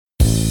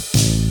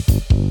I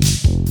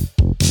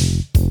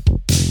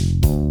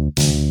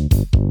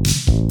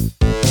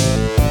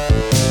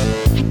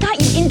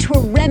got you into a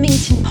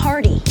Remington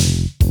party.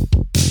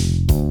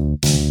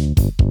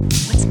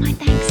 What's my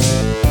thanks?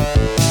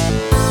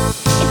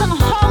 It's on the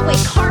hallway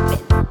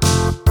carpet.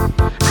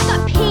 I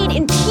got paid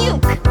in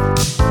puke.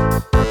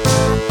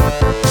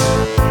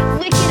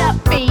 Lick it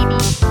up, baby.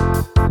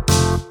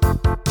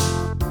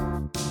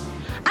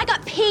 I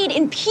got paid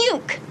in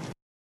puke.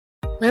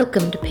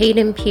 Welcome to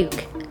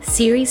Paid-in-Puke,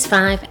 Series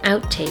 5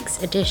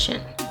 Outtakes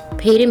edition.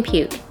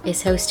 Paid-in-Puke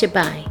is hosted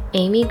by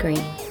Amy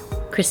Green,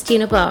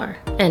 Christina Barr,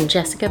 and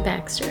Jessica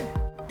Baxter.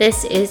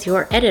 This is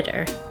your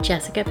editor,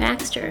 Jessica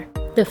Baxter.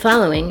 The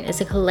following is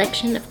a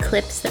collection of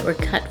clips that were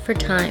cut for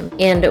time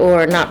and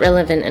or not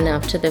relevant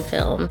enough to the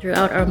film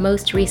throughout our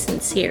most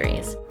recent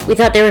series. We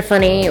thought they were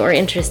funny or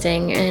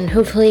interesting, and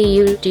hopefully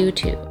you do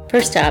too.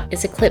 First up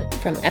is a clip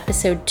from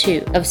episode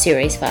 2 of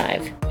Series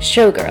 5,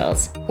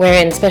 Showgirls,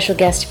 wherein special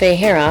guest Faye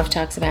Haroff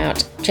talks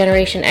about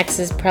Generation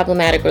X's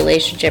problematic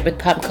relationship with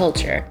pop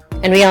culture,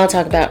 and we all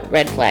talk about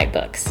red flag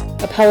books.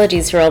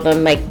 Apologies for all the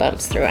mic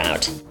bumps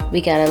throughout.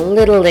 We got a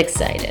little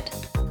excited.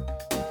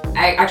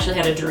 I actually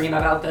had a dream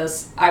about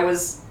this. I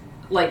was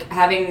like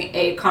having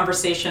a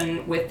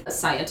conversation with a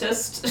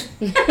scientist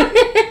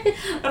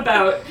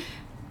about,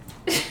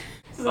 this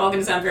is all going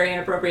to sound very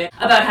inappropriate,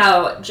 about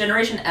how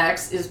Generation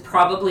X is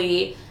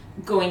probably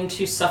going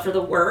to suffer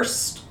the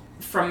worst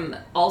from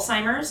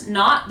Alzheimer's.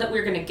 Not that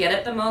we're going to get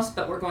it the most,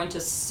 but we're going to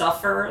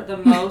suffer the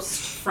most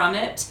from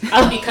it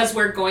because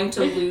we're going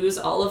to lose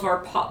all of our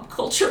pop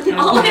culture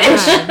knowledge.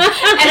 And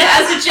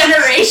as a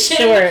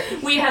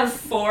generation, we have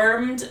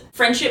formed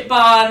friendship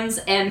bonds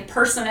and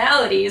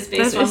personalities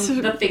based on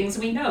the things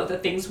we know, the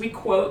things we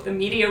quote, the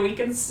media we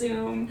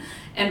consume,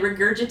 and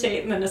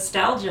regurgitate, and the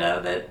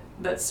nostalgia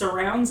that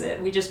surrounds it.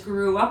 We just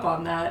grew up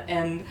on that.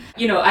 And,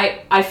 you know,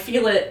 I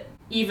feel it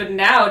even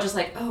now, just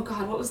like, oh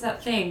God, what was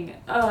that thing?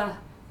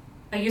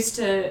 I used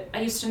to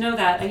know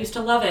that. I used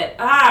to love it.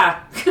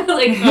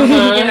 Like, you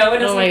know,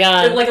 and it's my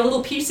God. Like a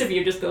little piece of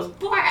you just goes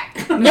black.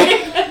 Yeah,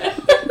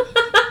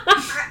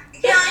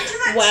 I do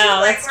that wow,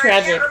 too. Like, that's where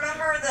tragic. I can't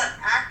remember the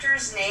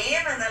actor's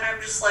name, and then I'm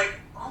just like,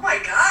 oh my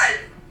God,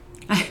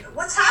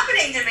 what's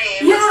happening to me?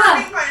 Yeah. What's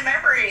happening to my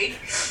memory?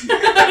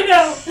 I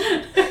know.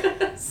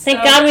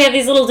 Thank God we have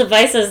these little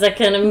devices that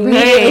can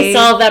immediately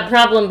solve that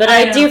problem, but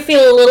I do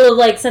feel a little,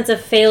 like, sense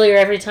of failure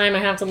every time I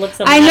have to look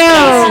something up. I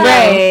know,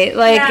 right.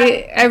 Like,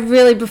 I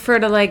really prefer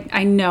to, like,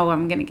 I know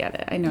I'm going to get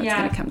it. I know it's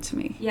going to come to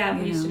me. Yeah,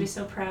 we you used know? to be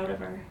so proud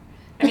of our...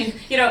 I mean,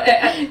 you know,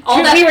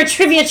 all that... We were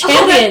trivia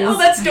champions. All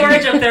that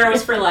storage up there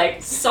was for,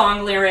 like,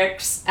 song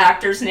lyrics,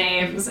 actors'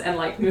 names, and,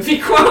 like, movie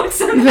quotes.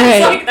 And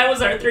that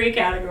was our 3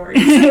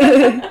 categories.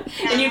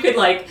 And you could,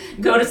 like,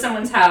 go to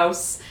someone's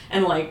house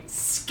and, like,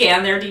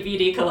 scan their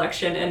DVD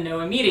collection and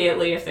know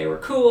immediately if they were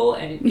cool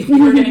and if you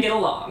were going to get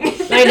along.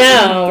 I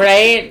know,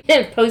 right?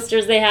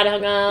 Posters they had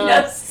hung up.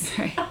 Yes.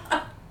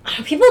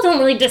 People don't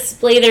really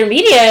display their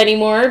media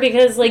anymore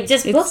because, like,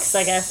 just books,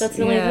 I guess. That's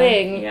the only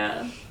thing.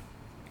 Yeah.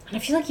 And I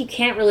feel like you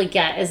can't really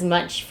get as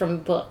much from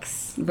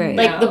books. Right.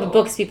 Like, the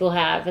books people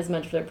have as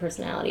much of their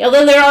personality.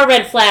 Although there are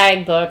red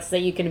flag books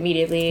that you can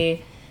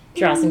immediately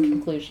draw some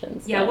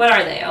conclusions. Yeah, what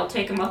are they? I'll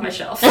take them off my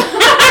shelf.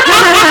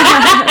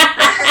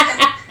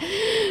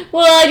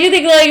 Well, I do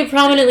think, like,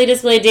 prominently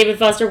displayed David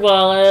Foster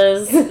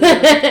Wallace.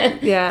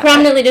 Yeah.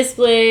 Prominently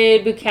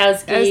displayed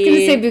Bukowski. I was going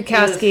to say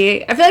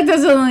Bukowski. I feel like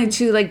those are the only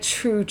 2, like,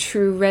 true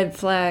red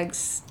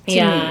flags to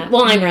me.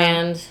 Well, Ayn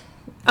Rand.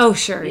 Oh,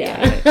 sure. Yeah.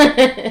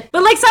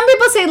 But, like, some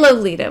people say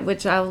Lolita,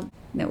 which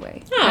no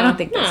way. No, I don't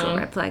think that's no. a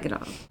red flag at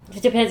all.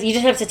 It depends. You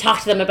just have to talk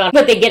to them about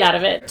what they get out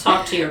of it.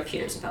 Talk to your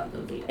peers about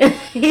Lolita.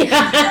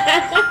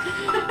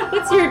 Yeah.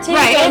 What's your take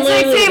Right. on It's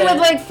like Lolita? same with,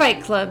 like,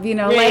 Fight Club, you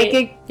know. Right.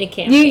 Like, You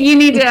can't. you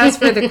need to ask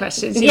further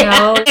questions, you Yeah.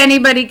 know.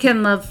 Anybody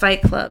can love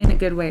Fight Club in a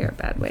good way or a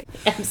bad way.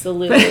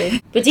 Absolutely.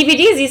 But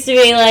DVDs used to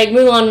be like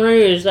Moulin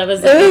Rouge. That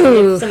was like,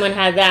 if someone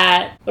had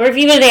that. Or if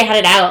even they had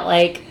it out,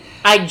 like,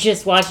 I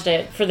just watched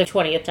it for the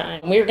 20th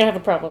time. We were going to have a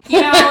problem.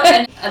 You know,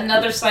 and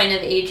another sign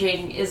of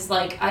aging is,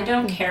 like, I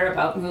don't care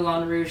about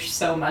Moulin Rouge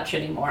so much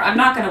anymore. I'm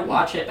not going to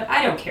watch it, but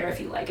I don't care if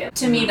you like it.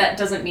 To me, that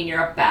doesn't mean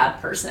you're a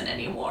bad person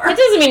anymore. It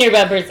doesn't mean you're a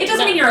bad person. It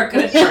doesn't mean you're a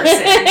good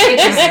person. It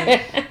just,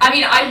 I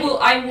mean, I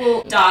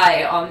will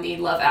die on the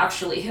Love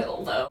Actually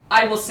hill, though.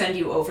 I will send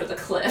you over the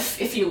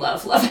cliff if you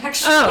love Love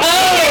Actually. Oh,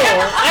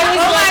 I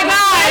was my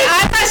God!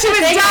 I thought she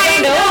was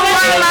dying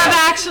for Love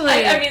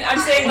Actually. I mean, I'm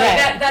saying, like,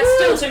 that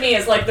still to me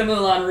is like the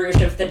Moulin Rouge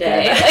of the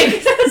day.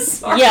 Like,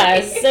 sorry.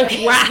 Yes.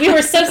 Okay. Wow. We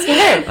were so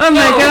scared. Oh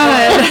my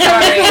God.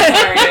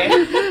 Sorry.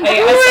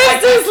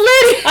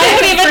 I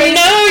don't even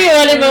know you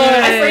anymore.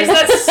 I phrased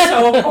that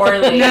so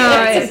poorly.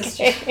 No,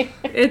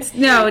 it's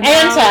no.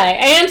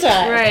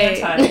 Anti. Right.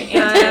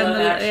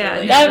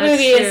 Yeah, that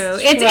movie is true.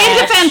 It's trash.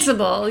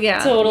 indefensible.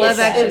 Yeah. Totally. Love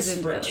Actually It's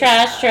is really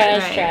Trash.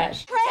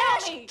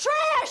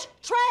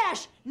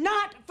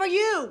 Not for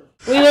you.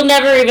 We will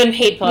never even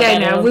hate Puck. Yeah, I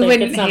no, don't we think.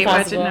 wouldn't It's not hate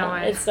watch possible. it, no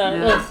way. It's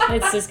No.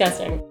 it's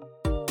disgusting.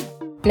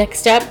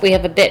 Next up, we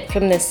have a bit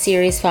from the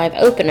Series 5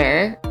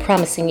 opener,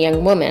 Promising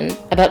Young Woman,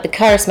 about the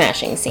car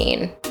smashing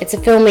scene. It's a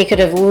film we could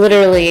have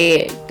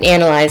literally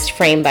analyzed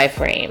frame by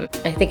frame.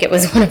 I think it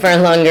was one of our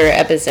longer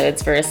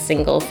episodes for a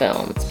single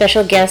film.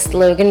 Special guest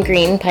Logan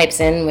Green pipes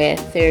in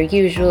with their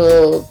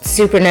usual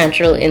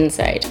supernatural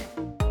insight.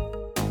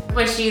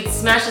 When she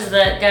smashes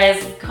that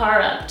guy's car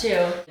up, too.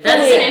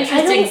 That's an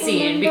interesting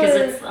scene because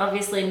it's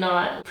obviously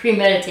not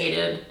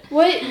premeditated.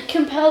 What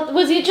compelled...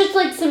 Was it just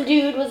like some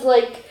dude was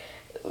like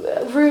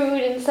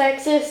rude and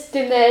sexist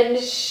and then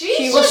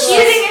she was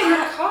sitting in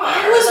her car.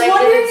 I was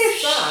wondering if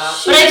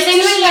she but I was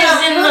think doing she that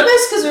was in on the...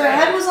 purpose because her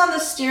head was on the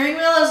steering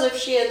wheel as if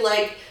she had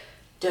like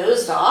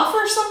dozed off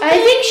or something. I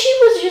think she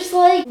was just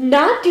like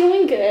not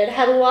doing good,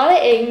 had a lot of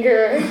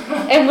anger,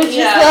 and was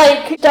just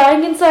like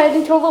dying inside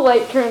until the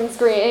light turns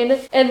green.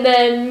 And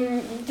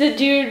then the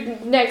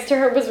dude next to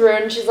her was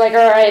rude and she's like,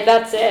 alright,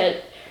 that's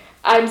it.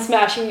 I'm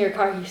smashing your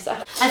car, you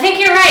suck. I think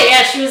you're right,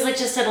 yeah, she was like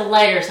just at a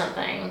light or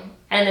something.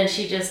 And then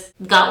she just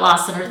got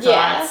lost in her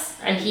thoughts.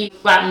 And he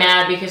got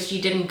mad because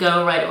she didn't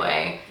go right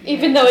away.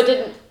 Even though it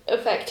didn't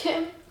affect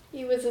him.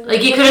 He was in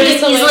Like, you could have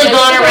just easily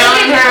gone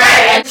around her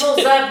and pulls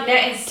up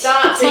and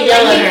stops to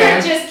yell at her.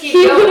 You could just keep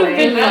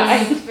going.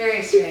 That's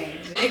very strange.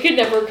 I could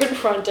never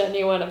confront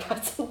anyone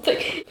about something.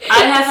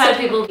 I have had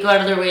people go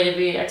out of their way to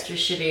be extra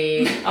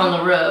shitty on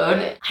the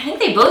road. I think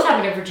they both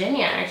happened in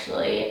Virginia,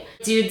 actually.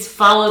 Dudes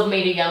followed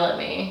me to yell at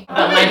me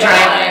about my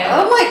driving.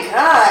 Oh my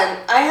god.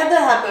 I had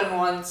that happen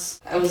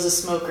once. I was a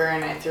smoker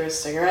and I threw a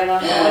cigarette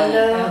on the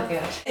window. Oh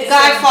gosh. A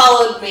guy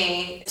followed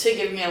me to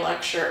give me a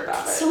lecture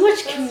about it. So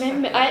much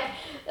commitment.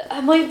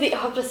 I'm like the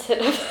opposite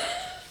of...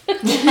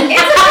 It's a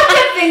fucked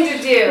up thing to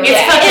do.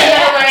 It's fucked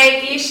up.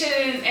 Like, you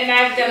shouldn't, and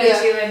I've done it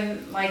too,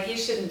 and like, you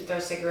shouldn't throw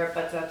cigarette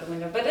butts out the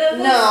window, but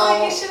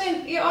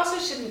like, you also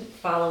shouldn't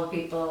follow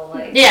people,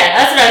 like... Yeah,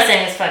 that's what I was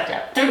saying, is fucked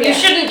up. You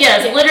shouldn't,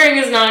 littering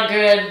is not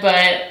good,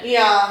 but...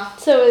 Yeah.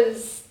 So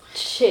is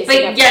chasing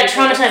But yeah,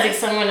 traumatizing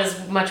someone is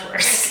much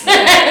worse.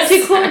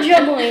 To quote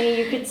Joe Mulaney,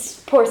 you could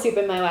pour soup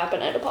in my lap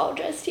and I'd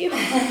apologize to you.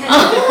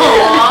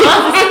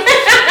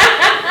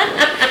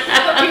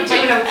 You're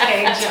doing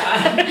okay,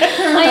 John.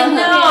 I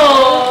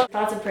know.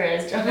 Thoughts and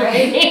prayers, John.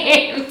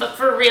 Right? But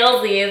for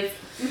realsies.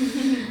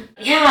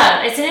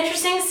 Yeah, it's an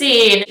interesting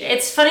scene.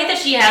 It's funny that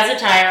she has a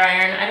tire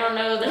iron. I don't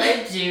know that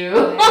I do.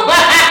 I'm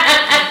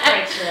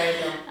quite sure I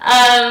don't.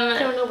 I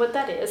don't know what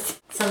that is.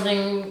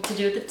 Something to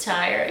do with the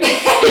tire.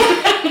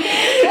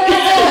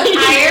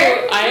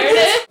 Iron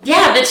it?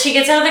 Yeah, but she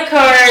gets out of the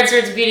car and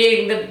starts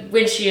beating the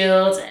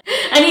windshield.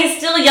 And he's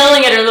still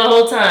yelling at her the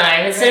whole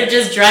time instead of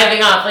just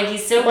driving off. Like,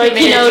 he's so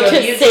committed to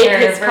abusing save her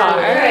his car.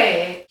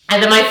 Right.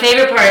 And then my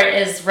favorite part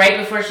is right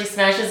before she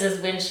smashes his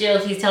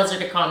windshield, he tells her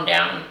to calm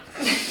down.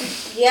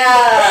 Yeah.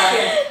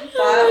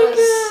 That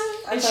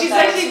was... And she's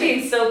actually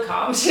being so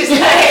calm. She's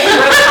like,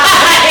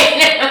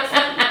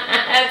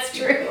 That's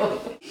true.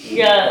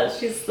 Yeah,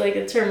 she's like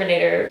a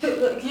Terminator.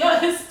 you're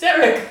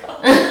hysterical.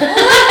 Exactly.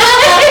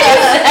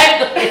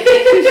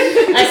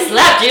 I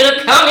slapped you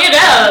to calm you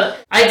down.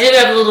 I did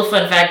have a little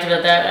fun fact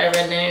about that. I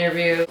read in an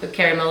interview with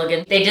Carey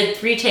Mulligan. They did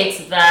 3 takes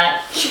of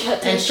that,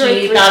 and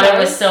she thought it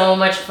was so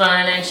much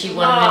fun, and she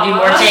wanted to do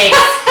more takes.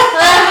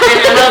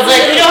 And I was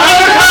like, we don't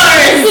have our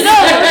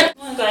cars!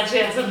 I'm glad she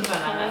had some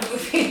fun on that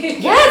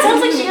movie. Yeah, it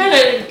sounds like she had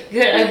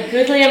a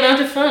goodly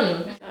amount of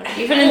fun.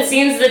 Even in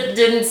scenes that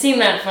didn't seem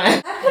that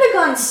fun. That could have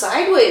gone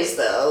sideways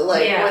though,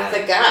 with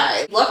the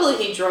guy. Luckily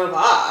he drove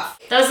off.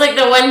 That was like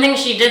the one thing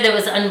she did that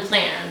was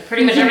unplanned.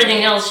 Pretty much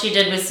everything else she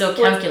did was so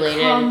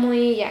calculated.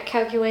 Calmly,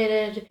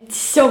 calculated.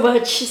 So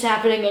much is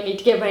happening, I need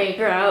to get my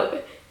anger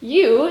out.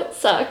 You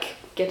suck.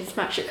 Get to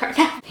smash your car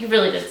now. He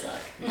really did suck.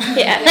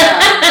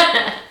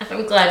 Yeah.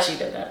 I'm glad she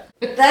did that.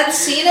 That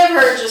scene of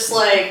her just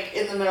like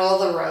in the middle of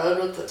the road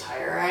with the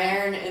tire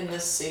iron in the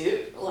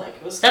suit, like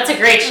it was. That's a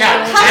great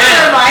shot. Kind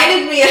of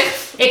reminded me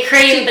of the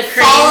crane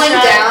falling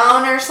shot.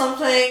 down or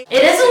something.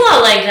 It is a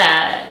lot like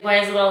that. Why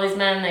is it all these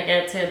men that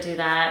get to do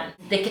that?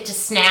 They get to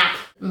snap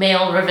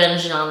male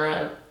revenge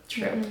genre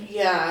trope.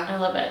 Yeah. I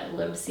love it.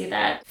 Love to see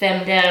that.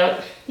 Femmed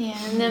out. Yeah,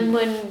 and then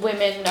when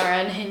women are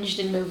unhinged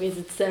in movies,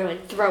 it's their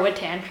like throw a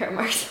tantrum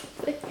or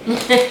something.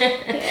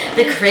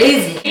 The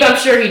crazy. I'm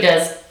sure he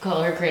does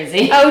call her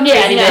crazy. Oh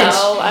yeah, Crazy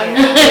no.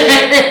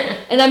 bitch.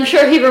 And I'm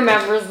sure he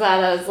remembers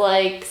that as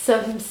like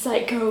some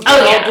psycho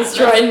girl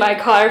destroying my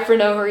car for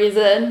no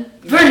reason.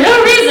 For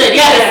no reason,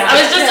 yes.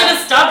 I was just at a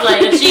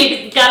stoplight and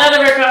she got out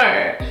of her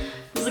car.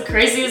 It was the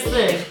craziest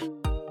thing.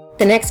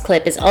 The next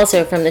clip is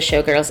also from the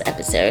Showgirls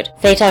episode.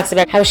 Faye talks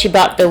about how she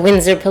bought the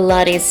Windsor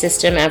Pilates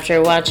system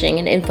after watching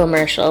an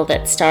infomercial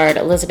that starred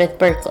Elizabeth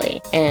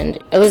Berkley. And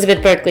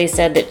Elizabeth Berkley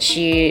said that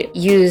she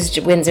used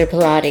Windsor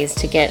Pilates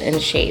to get in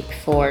shape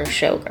for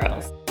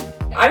Showgirls.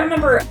 I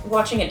remember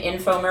watching an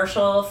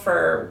infomercial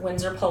for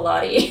Windsor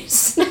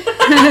Pilates.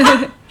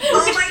 Oh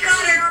my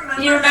god, I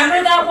remember. You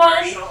remember that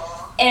one?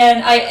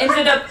 And I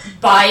ended up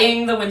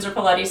buying the Windsor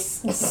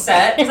Pilates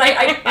set because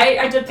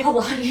I did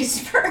Pilates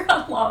for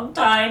a long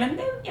time, and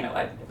it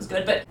was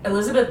good. But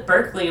Elizabeth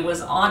Berkley was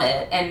on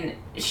it, and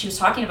she was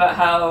talking about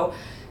how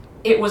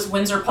it was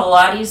Windsor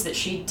Pilates that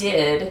she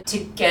did to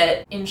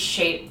get in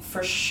shape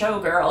for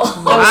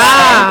Showgirl.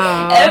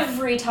 Wow.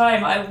 Every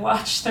time I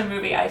watch the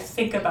movie, I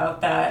think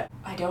about that.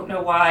 I don't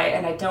know why,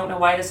 and I don't know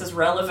why this is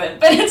relevant,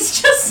 but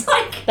it's just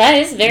like...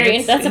 That's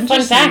a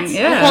fun fact.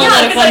 Yeah.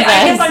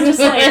 I guess I'm just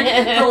like,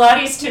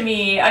 Pilates to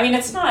me, I mean,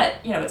 it's not,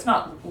 it's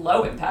not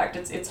low impact,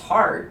 it's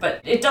hard,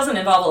 but it doesn't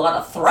involve a lot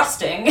of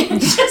thrusting.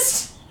 It's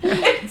just...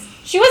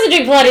 She wasn't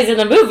doing Pilates in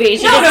the movie.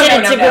 She just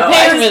did it to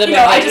prepare for the movie.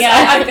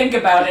 I think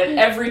about it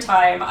every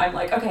time. I'm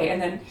like, okay,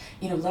 and then,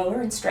 lower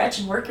and stretch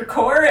and work your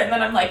core, and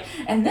then I'm like,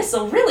 and this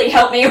will really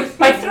help me with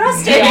my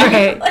thrusting.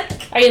 Yeah.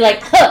 Are you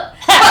like, ha,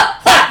 ha,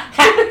 ha,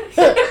 ha.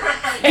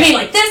 I mean,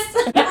 like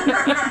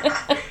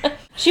this.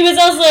 She was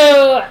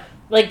also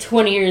like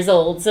 20 years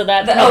old, so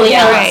that probably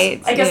helps.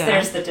 Right. I guess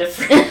there's the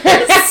difference.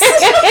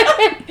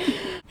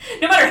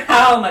 No matter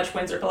how much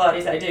Windsor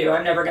Pilates I do,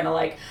 I'm never gonna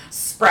like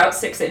sprout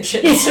 6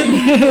 inches. You're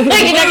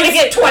not gonna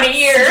get 20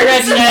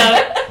 years.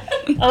 Out.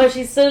 Oh,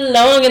 she's so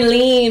long and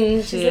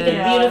lean. She's like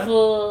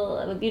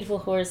a beautiful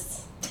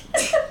horse.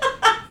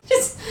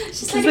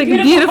 She's like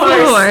a beautiful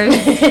horse.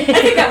 I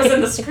think that was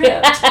in the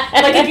script.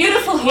 Like a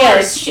beautiful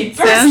horse, she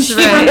bursts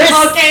through a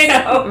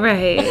volcano.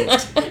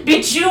 Right.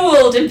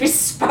 Bejeweled and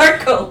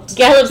besparkled.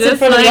 Gallops in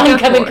front of the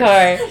oncoming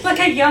car. Like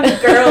a young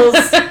girl's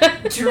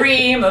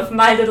dream of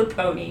My Little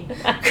Pony.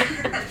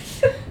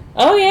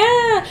 Oh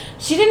yeah,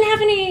 she didn't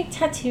have any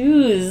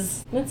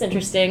tattoos. That's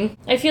interesting.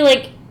 I feel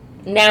like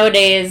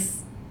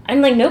nowadays,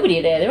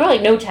 nobody did. There were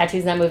like no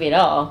tattoos in that movie at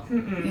all.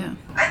 Mm-mm. Yeah.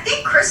 I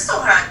think Crystal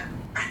had.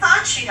 I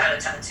thought she had a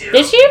tattoo.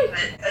 Did she?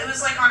 It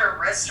was like on her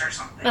wrist or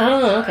something.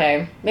 Oh,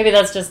 okay. Maybe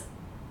that's just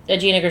a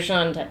Gina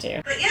Gershon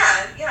tattoo. But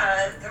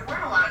yeah, there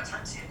weren't a lot of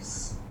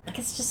tattoos. I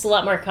guess it's just a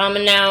lot more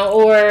common now,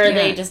 or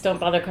they just don't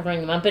bother covering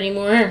them up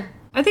anymore.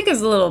 I think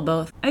it's a little of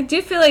both. I do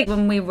feel like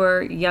when we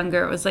were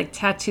younger, it was like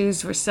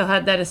tattoos still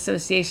had that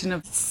association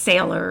of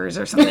sailors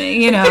or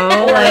something,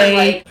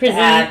 like prison.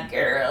 bad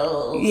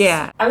girls.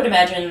 Yeah. I would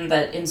imagine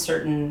that in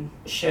certain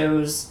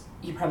shows,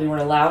 you probably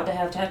weren't allowed to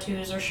have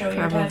tattoos or show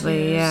your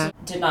tattoos. Yeah.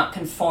 Did not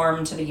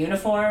conform to the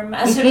uniform,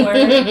 as it were.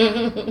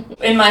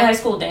 In my high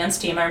school dance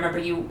team, I remember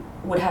you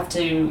would have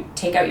to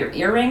take out your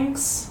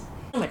earrings.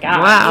 Oh my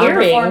god, wow.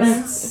 earrings.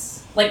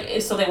 Performance.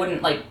 Like, so they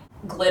wouldn't, like,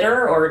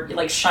 glitter or,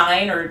 like,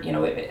 shine or,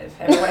 if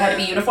everyone had to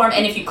be uniform.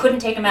 And if you couldn't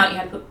take them out, you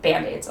had to put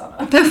Band-Aids on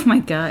them. Oh my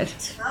god.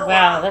 Oh,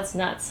 Wow, that's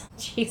nuts.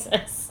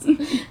 Jesus.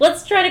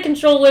 Let's try to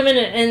control women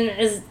in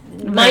as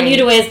minute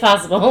a way as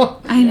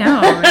possible. I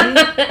know,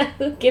 right?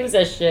 Who gives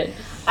a shit?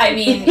 I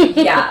mean,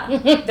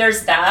 yeah,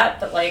 there's that,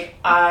 but, like,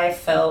 I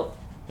felt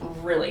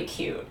really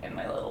cute in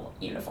my little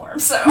uniform,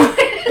 so Well,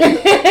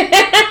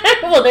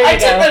 there I you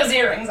go. took those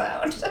earrings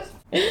out.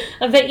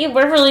 I bet you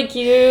were really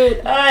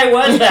cute. I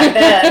was back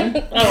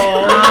then.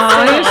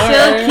 Oh, you're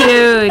so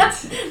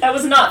cute. That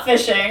was not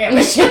fishing. It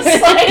was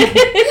just like,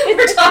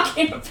 we're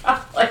talking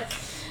about, like,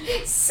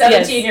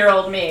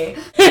 17-year-old me.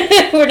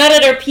 We're not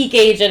at our peak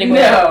age anymore.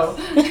 No.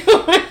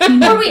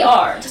 Or we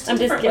are, just in I'm just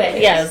different kidding.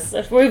 ways.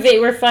 Yes,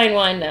 we're fine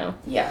wine now.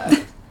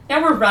 Yeah.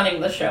 Now we're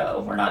running the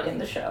show. We're not in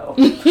the show.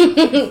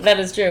 That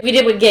is true. We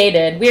did what Gay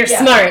did. We are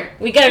smart.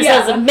 We got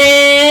ourselves Yeah. a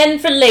man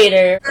for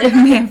later.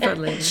 Man for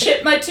later.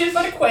 Chip my tooth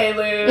on a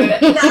Quaalude.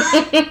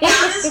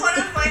 That is one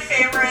of my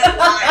favorite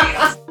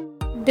lines.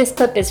 This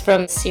clip is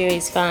from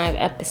Series 5,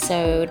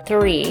 Episode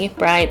 3,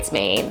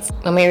 Bridesmaids,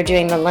 when we were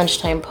doing the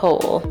lunchtime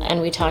poll,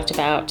 and we talked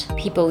about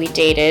people we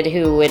dated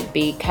who would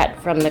be cut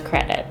from the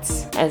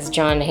credits, as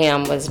John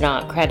Hamm was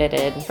not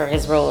credited for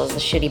his role as the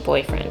shitty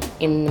boyfriend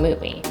in the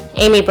movie.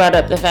 Amy brought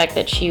up the fact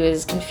that she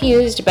was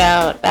confused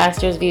about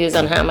Baxter's views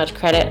on how much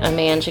credit a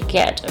man should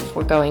get if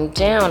we're going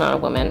down on a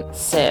woman.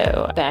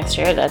 So,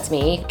 Baxter, that's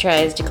me,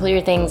 tries to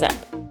clear things up.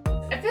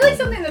 I feel like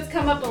something that's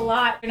come up a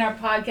lot in our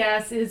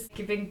podcast is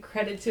giving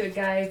credit to a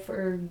guy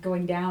for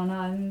going down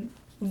on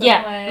someone.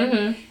 Yeah.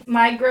 Mm-hmm.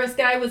 My gross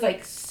guy was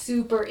like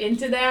super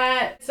into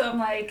that. So I'm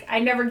like, I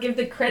never give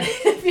the credit,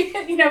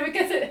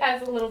 because it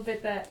has a little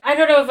bit that. I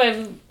don't know if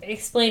I've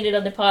explained it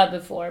on the pod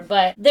before,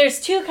 but there's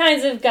two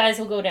kinds of guys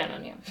who'll go down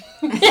on you.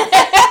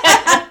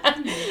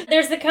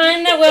 There's the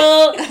kind that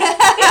will... I'm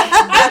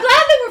glad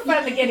that we're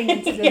finally getting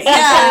into this.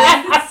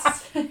 Yeah.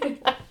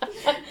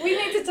 We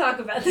need to talk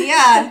about this.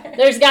 Yeah.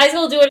 There's guys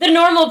who'll do it the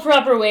normal,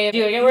 proper way of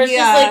doing it, where it's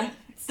just like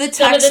the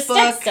some of the textbook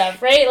sex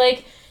stuff, right?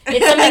 Like,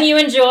 it's something you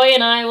enjoy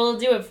and I will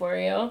do it for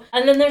you.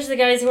 And then there's the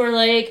guys who are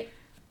like,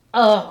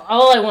 oh,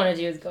 all I want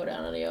to do is go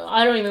down on you.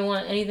 I don't even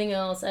want anything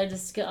else. I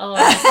just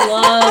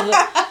love...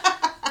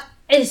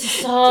 It's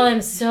just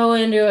I'm so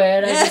into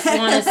it. I just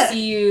want to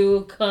see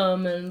you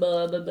come and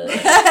blah, blah, blah.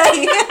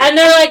 And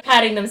they're like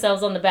patting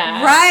themselves on the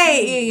back.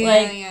 Right.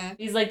 Yeah.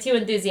 He's like too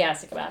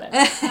enthusiastic about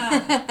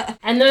it.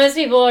 And those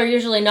people are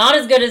usually not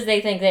as good as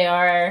they think they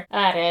are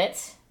at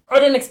it. I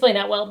didn't explain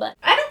that well, but...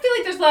 I don't feel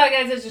like there's a lot of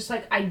guys that's just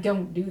like, I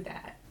don't do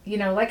that. You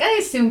know, like, I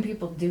assume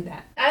people do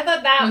that. I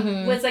thought that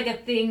was, like, a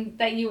thing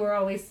that you were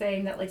always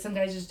saying, that, like, some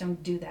guys just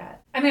don't do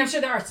that. I mean, I'm sure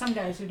there are some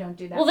guys who don't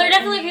do that. Well, there are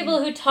definitely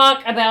people who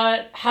talk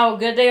about how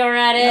good they are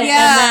at it,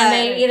 Yeah. and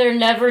then they either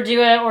never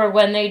do it, or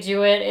when they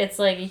do it, it's,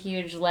 like, a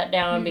huge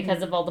letdown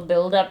because of all the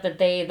buildup that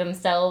they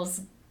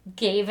themselves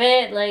gave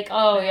it. Like,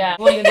 oh, yeah,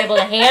 I won't even be able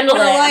to handle it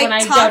like when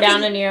I go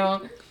down on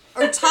you.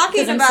 Or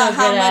talking 'Cause I'm about so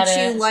how good at much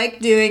it. you like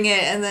doing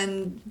it, and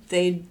then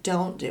they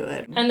don't do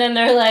it. And then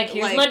they're like,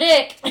 here's Like- my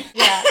dick.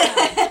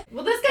 Yeah.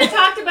 Well, this guy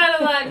talked about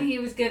it a lot, and he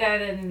was good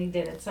at it, and he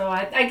did it. So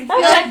I can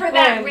feel like for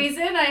that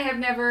reason, I have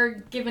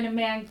never given a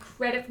man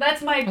credit.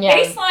 That's my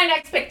baseline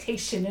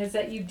expectation, is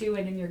that you do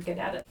it and you're good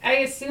at it. I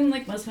assume,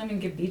 like, most women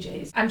give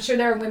BJs. I'm sure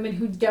there are women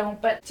who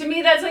don't, but to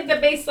me, that's, like, the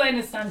baseline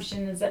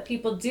assumption, is that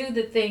people do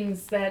the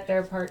things that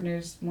their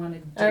partners want to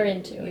do. Are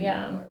into,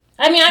 yeah.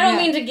 I mean, I don't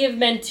mean to give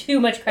men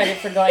too much credit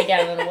for going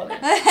down on a woman.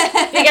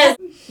 Because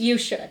you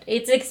should.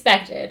 It's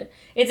expected.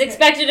 It's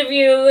expected of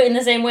you in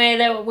the same way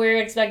that we're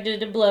expected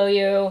to blow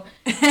you.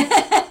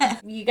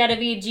 You gotta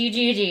be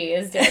GGG,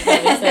 is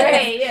what we say.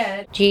 Right,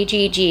 yeah.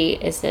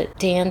 GGG is the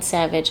Dan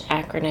Savage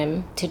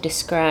acronym to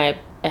describe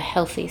a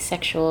healthy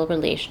sexual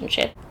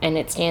relationship, and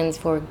it stands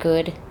for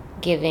good,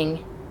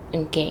 giving,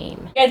 and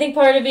game. I think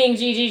part of being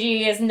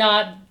GGG is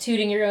not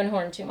tooting your own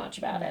horn too much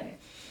about it.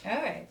 All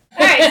right,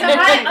 so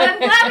I'm glad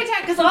we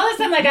talked, because all this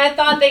time, like, I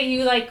thought that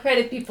you, like,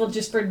 credit people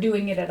just for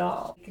doing it at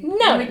all.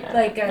 No,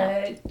 Like,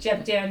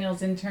 Jeff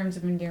Daniels in Terms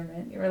of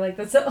Endearment. You were like,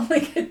 that's the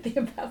only good thing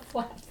about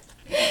flats.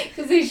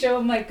 Because they show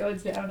him, like,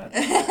 goes down on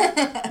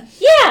it.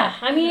 Yeah,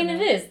 I mean,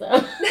 it is,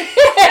 though.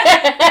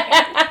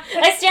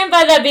 I stand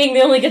by that being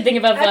the only good thing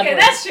about Flat Okay, Boy.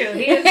 that's true.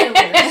 He is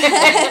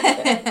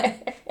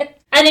the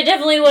And it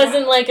definitely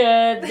wasn't like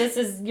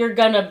you're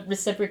gonna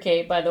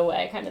reciprocate, by the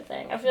way, kind of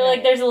thing. I feel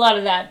like there's a lot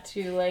of that,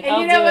 too. Like, And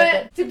I'll you know do what?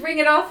 it. To bring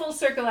it all full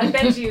circle, I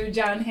bet you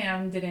John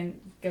Hamm didn't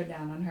go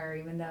down on her,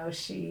 even though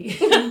she...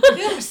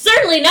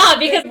 Certainly not,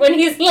 because when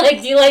he's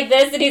like, do you like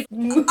this? And he's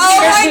Oh,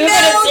 I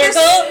know! in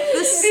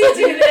a circle. Did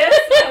he do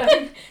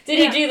this? Did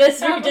he do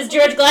this for just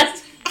George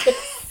Glass?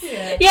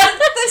 Yeah,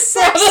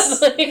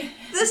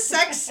 The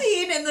sex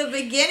scene in the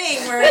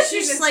beginning where it's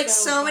just like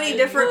so many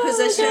different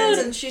positions,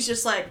 and she's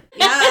just like,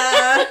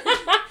 yeah.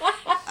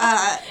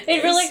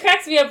 It really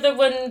cracks me up, the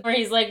one where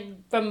he's like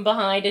from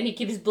behind and he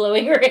keeps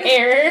blowing her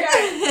hair.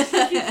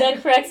 That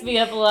cracks me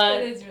up a lot.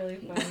 That is really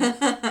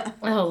funny.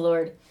 Oh,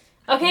 Lord.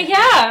 Okay, yeah.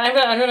 I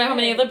don't know how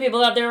many other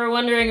people out there were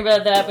wondering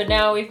about that, but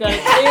now we've got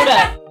it cleared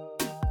up.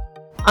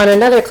 On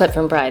another clip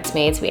from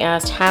Bridesmaids, we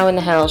asked how in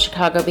the hell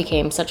Chicago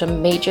became such a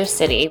major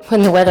city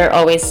when the weather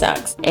always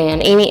sucks.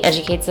 And Amy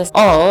educates us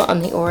all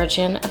on the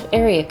origin of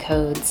area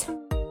codes.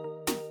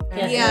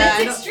 Yeah.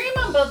 It's extreme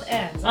on both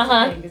ends.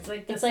 Uh-huh. It's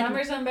like the It's like-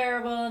 summer's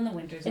unbearable and the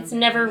winter's It's unbearable.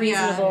 never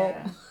reasonable.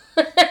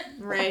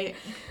 Right.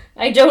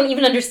 I don't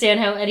even understand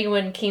how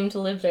anyone came to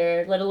live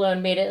there, let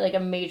alone made it like a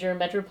major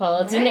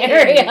metropolitan Right.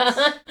 area.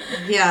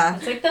 Yeah.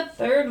 It's like the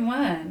third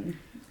one.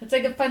 It's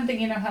like a fun thing,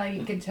 you know how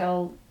you can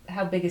tell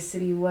how big a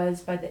city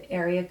was by the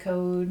area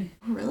code.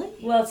 Really?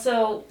 Well,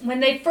 so when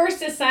they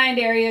first assigned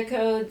area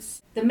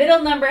codes, the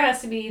middle number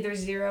has to be either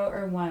 0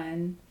 or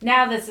 1.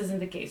 Now this isn't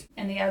the case.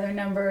 And the other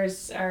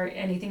numbers are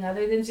anything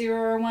other than 0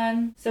 or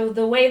 1. So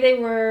the way they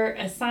were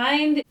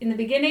assigned in the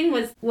beginning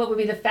was what would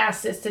be the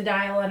fastest to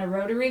dial on a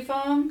rotary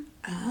phone.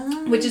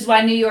 Which is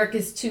why New York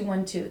is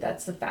 212.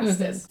 That's the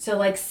fastest. So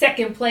like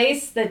second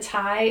place, the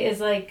tie is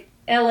like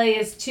LA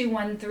is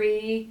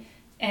 213.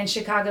 And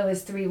Chicago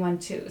is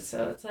 312,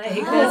 so it's like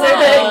those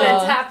are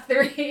the top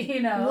three,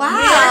 you know.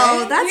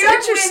 Wow, that's New York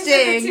interesting.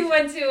 wins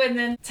with the 212, and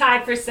then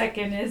tied for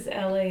second is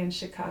LA and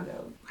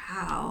Chicago.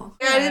 Wow.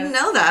 Yeah, I didn't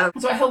know that.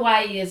 So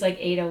Hawaii is like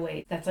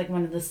 808. That's like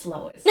one of the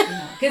slowest, you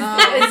know,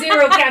 because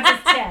 0 counts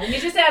as 10. You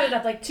just add it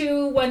up, like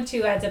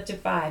 212 adds up to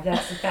 5.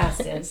 That's the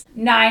fastest.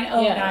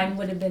 909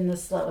 would have been the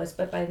slowest,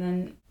 but by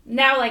then.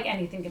 Now, like,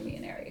 anything can be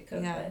an area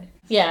code. Yeah. But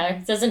Yeah,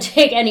 it doesn't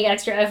take any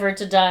extra effort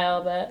to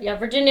dial, but yeah,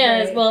 Virginia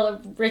is, well,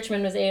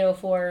 Richmond was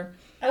 804.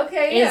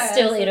 okay, yeah. It's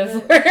still so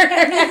 804.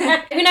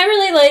 I mean, I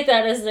really like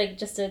that as, like,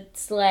 just a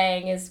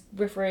slang, is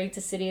referring to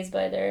cities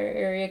by their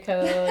area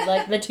code,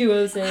 like the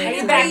 206. Are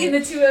you back in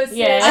the 206?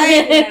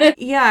 Yeah.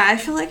 Yeah, I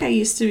feel like I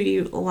used to be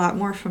a lot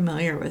more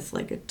familiar with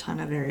like a ton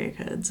of area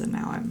codes, and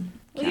now I'm.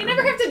 Well, you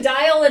never have to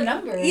dial a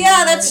number.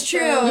 Yeah, that's true,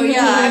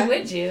 yeah. Why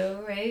would you,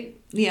 right?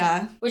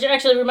 Yeah. Which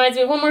actually reminds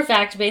me of one more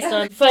fact based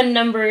on fun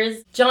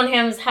numbers. John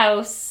Hamm's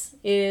house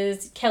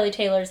is Kelly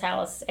Taylor's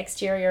house,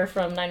 exterior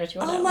from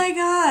 90210. Oh my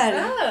god.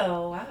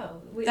 Oh,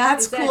 wow.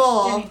 That's Is that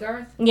cool. Jimmy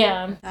Garth?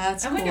 Yeah.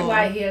 That's I cool. wonder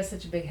why he has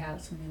such a big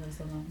house when he lives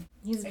alone.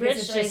 He's I guess rich.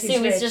 it's I just he's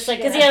assume it's rich, just like,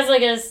 because he yeah. has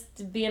like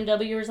a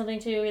BMW or something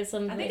too. He has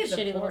some I think like, it's a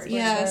shitty little Porsche. sports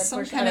Yeah, car. some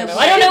Porsche. kind I of- don't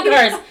know. I don't know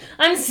cars.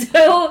 I'm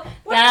so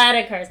bad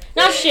at cars.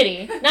 Not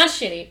shitty. Not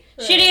shitty.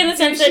 Shitty in the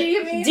sense that Douchey,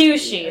 you mean?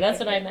 douchey. That's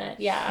what I meant.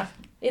 Yeah.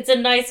 It's a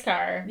nice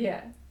car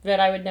Yeah. that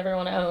I would never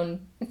want to own.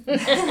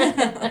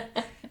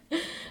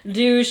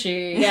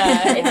 Douchey.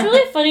 Yeah. It's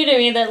really funny to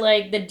me that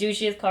like the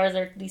douchiest cars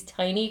are these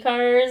tiny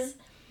cars.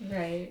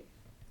 Right.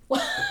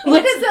 What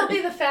Because they'll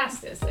be the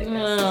fastest, I guess.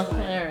 Oh,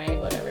 all right,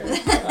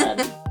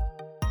 whatever.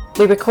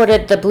 We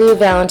recorded the Blue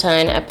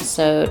Valentine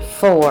episode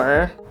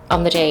 4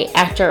 on the day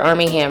actor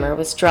Armie Hammer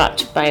was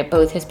dropped by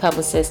both his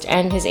publicist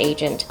and his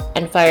agent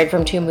and fired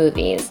from 2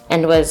 movies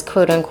and was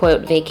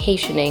quote-unquote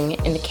vacationing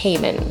in the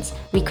Caymans.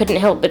 We couldn't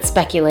help but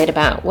speculate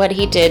about what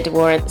he did to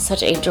warrant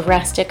such a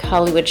drastic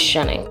Hollywood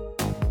shunning.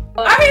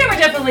 Armie Hammer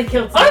definitely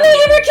killed somebody. Armie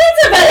Hammer killed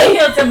somebody! He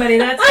killed somebody,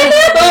 that's I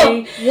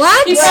know!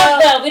 What?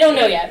 Well, we don't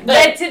know yet.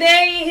 But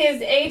today,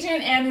 his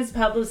agent and his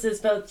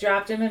publicist both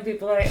dropped him, and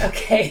people are like,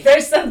 okay,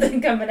 there's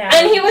something coming out.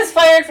 And he was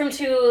fired from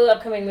 2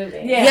 upcoming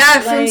movies. Yeah,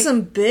 from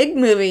some big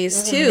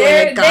movies, too.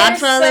 Like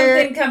Godfather.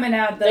 There's something coming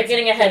out that's They're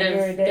getting ahead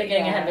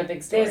bigger of a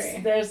big story.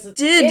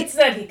 It's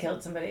that he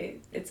killed somebody.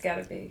 It's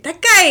gotta be.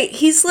 That guy,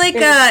 he's like,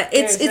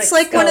 it's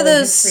like one of skull in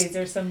those... his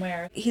freezer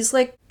somewhere. He's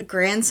like a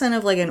grandson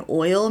of like an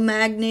oil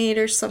magnate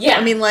or something. Yeah.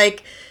 I mean,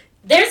 like...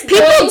 There's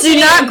people do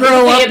not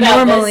grow up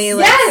normally.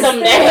 Like,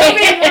 someday.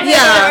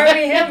 Yeah.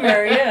 Armie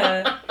Hammer,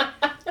 yeah.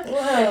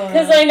 Whoa.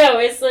 Because I know,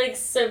 it's like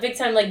so big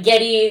time, like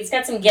Getty. It's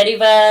got some Getty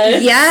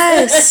vibes.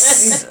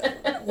 Yes.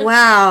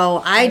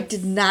 Wow. I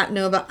did not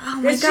know about... Oh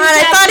my This God.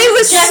 I thought he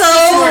was just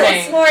so...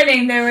 This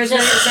morning there was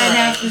Just an this morning.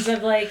 announcement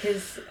of like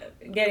his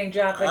getting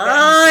dropped. Like Oh,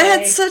 I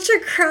had like, such a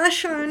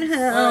crush on him.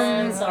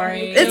 I'm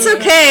sorry. It's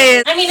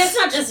okay. I mean, it's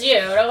not just you.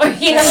 Don't worry.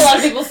 You have a lot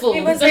of people fooled.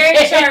 He was very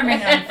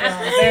charming on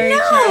film. Very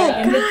know, charming.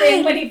 And the God.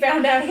 thing when he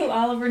found out who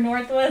Oliver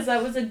North was,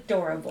 that was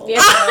adorable.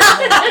 Yeah.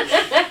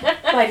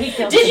 But he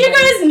killed Did you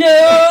somebody. guys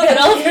know that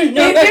Oliver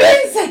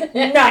North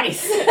was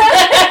nice?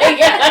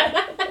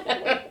 Yeah.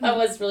 That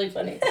was really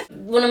funny.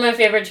 One of my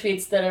favorite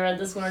tweets that I read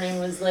this morning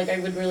was like, I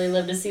would really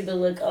love to see the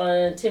look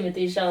on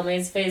Timothée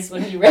Chalamet's face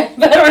when he read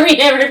about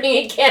Armie Hammer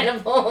being a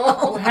cannibal.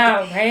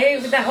 Wow, right?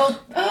 With the whole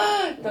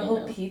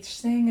whole peach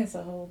thing is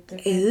a whole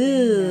different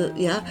Ew, thing now.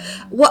 yeah.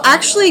 Well,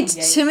 actually,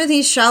 Yikes.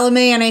 Timothée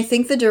Chalamet and I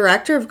think the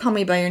director of Call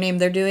Me By Your Name,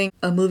 they're doing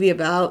a movie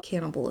about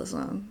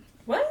cannibalism.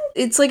 What?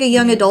 It's like a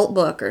young adult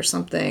book or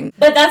something.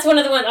 But that's one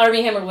of the ones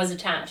Armie Hammer was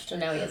attached, and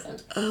now he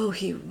isn't. Oh,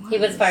 he was. He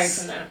was fired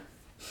from that.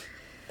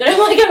 But I'm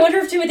like, I wonder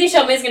if Timothée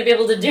Chalamet is going to be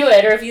able to do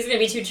it, or if he's going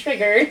to be too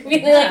triggered.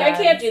 Be like, I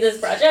can't do this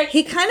project.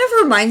 He kind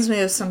of reminds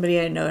me of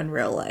somebody I know in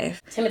real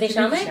life. Timothée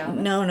Chalamet?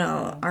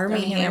 No,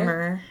 Armie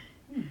Hammer.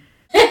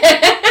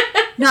 Yeah.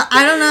 No,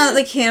 I don't know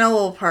the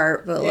cannibal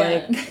part, but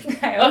like,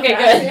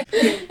 Okay,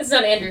 good. It's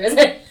not Andrew, is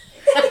it?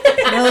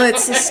 no,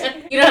 it's just,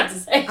 You don't have to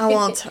say. I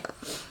won't tell.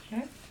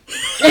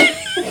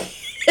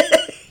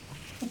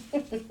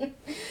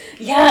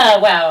 Yeah,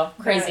 wow.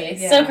 Crazy.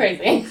 Yeah. So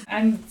crazy.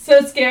 I'm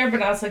so scared,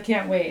 but also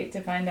can't wait to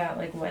find out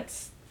like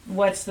what's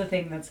the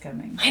thing that's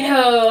coming. I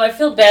know. I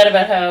feel bad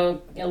about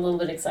how a little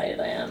bit excited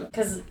I am.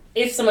 Because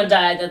if someone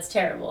died, that's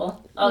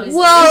terrible. Obviously.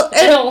 Well,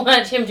 I don't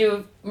want him to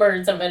have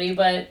murdered somebody,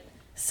 but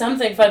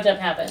something fucked up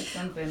happened.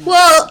 Something.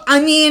 Well,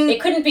 I mean,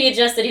 It couldn't be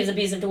just that he was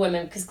abusive to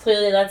women, because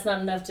clearly that's not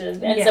enough to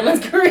end Yeah.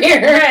 someone's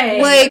career. Right.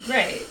 Like-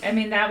 right. I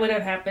mean, that would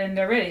have happened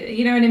already.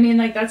 You know what I mean?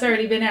 Like, that's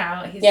already been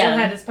out. He Yeah. still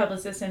had his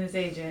publicist and his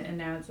agent, and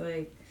now it's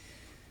like,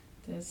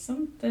 there's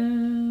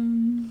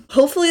something.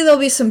 hopefully there'll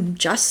be some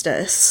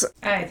justice.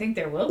 I think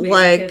there will be.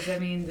 Like- because, I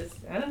mean,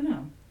 I don't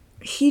know.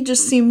 He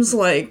just seems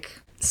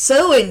like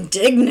so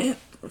indignant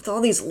with all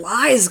these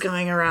lies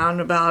going around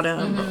about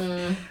him.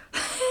 Mm-hmm.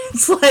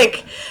 It's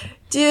like,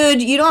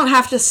 dude, you don't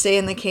have to stay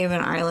in the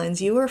Cayman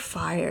Islands. You were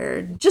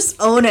fired. Just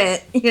own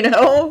it, you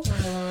know?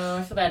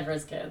 I feel bad for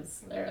his kids.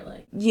 They're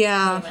like,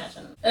 Yeah. can you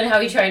imagine? And how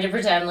he tried to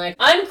pretend like,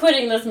 I'm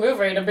quitting this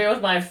movie to be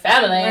with my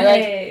family.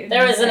 Right. Like,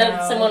 there was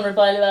No. someone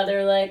replied to that. They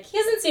were like, he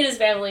hasn't seen his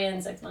family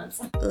in 6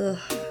 months. Ugh.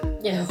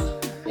 Ew.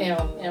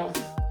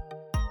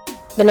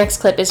 The next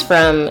clip is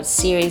from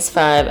Series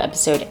 5,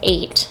 Episode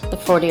 8, the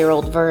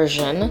 40-year-old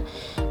version,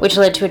 which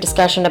led to a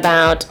discussion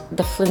about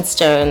the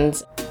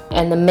Flintstones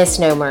and the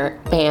misnomer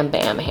Bam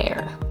Bam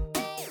hair.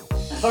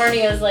 Barney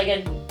is like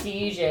a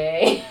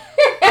DJ.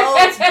 Oh,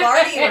 it's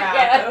Barney rap.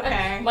 Yeah.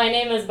 Okay. My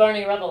name is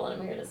Barney Rubble, and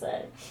I'm here to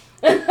say.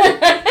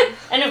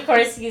 And of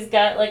course, he's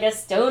got like a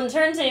stone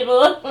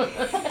turntable.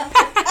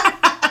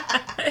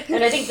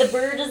 And I think the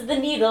bird is the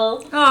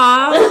needle.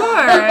 Aw,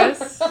 of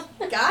course.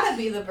 Gotta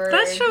be the bird.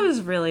 That show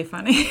is really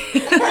funny.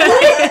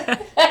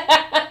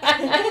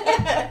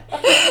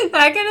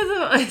 That kind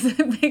of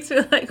it makes me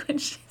like when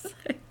she's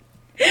like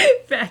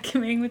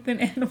vacuuming with an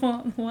animal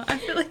on the wall. I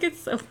feel like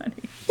it's so funny.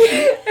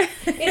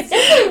 It's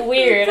definitely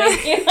weird. I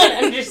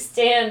can't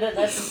understand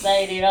that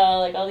society at all.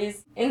 Like all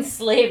these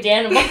enslaved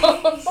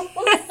animals.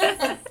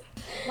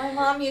 My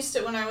mom used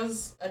to, when I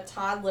was a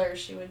toddler,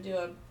 she would do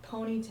a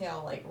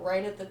ponytail like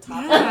right at the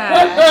top Yeah. of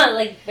her head.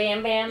 Like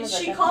Bam Bam.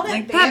 She called it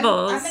Like Bam.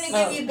 Pebbles. I'm gonna give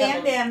Oh, you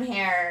Bam Pebbles. Bam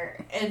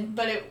hair,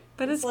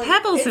 but it's like,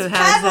 Pebbles it's who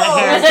has the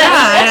hair. Pebbles.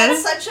 Yeah.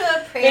 That's such a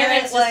Bam parent,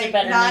 Bam's just a like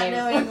better not name.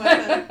 knowing what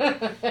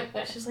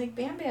the, she's like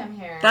Bam Bam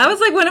hair. That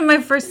was like one of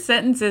my first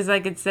sentences I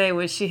could say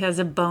was she has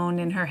a bone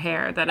in her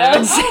hair that I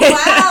would say.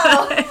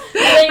 wow.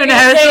 When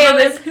I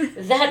was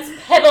little. that's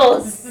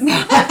Pebbles.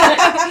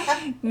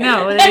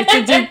 No, they used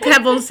to do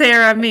Pebbles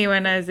hair on me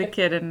when I was a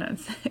kid, and I'd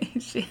say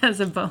she has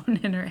a bone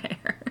in her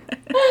hair.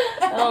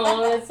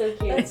 Oh, that's so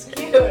cute. It's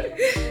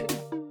cute.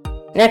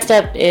 Next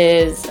up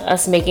is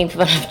us making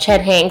fun of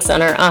Chet Hanks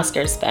on our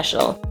Oscars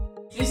special.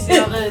 You see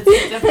all the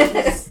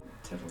stuff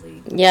totally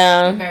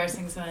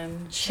embarrassing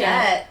son.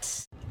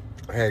 Chet.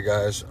 Hey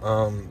guys,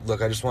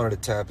 look, I just wanted to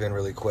tap in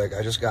really quick.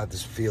 I just got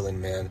this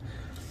feeling, man,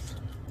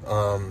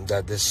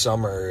 that this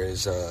summer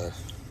is,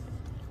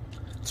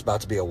 it's about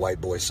to be a white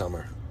boy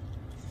summer.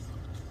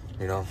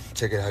 You know,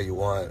 take it how you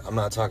want. I'm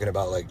not talking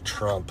about like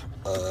Trump,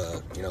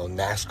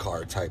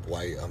 NASCAR type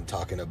white. I'm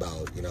talking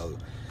about,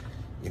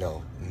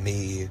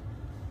 me,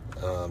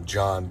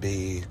 John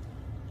B.,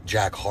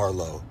 Jack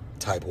Harlow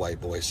type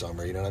white boy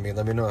summer. You know what I mean?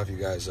 Let me know if you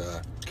guys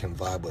can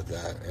vibe with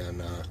that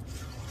and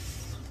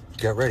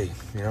get ready,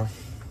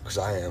 because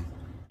I am.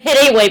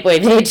 It ain't white boy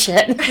day,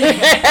 Chet.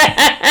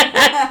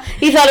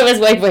 He thought it was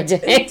white boy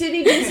day. Did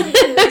he do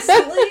something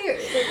recently?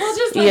 Well,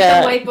 just like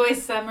the white boy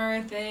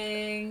summer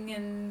thing,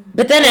 and.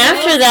 But then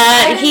after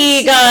that,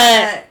 he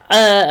got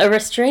a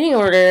restraining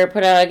order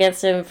put out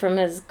against him from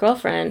his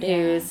girlfriend,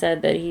 who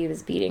said that he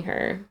was beating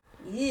her.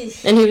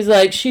 Yeesh. And he was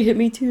like, "She hit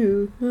me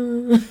too."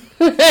 Oh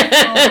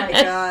my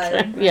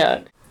god.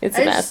 Yeah, it's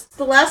a mess.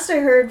 The last I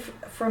heard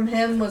from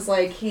him was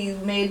like he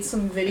made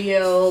some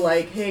video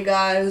like, "Hey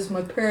guys,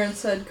 my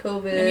parents had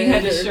COVID." And he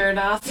had his shirt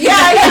off.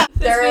 Yeah.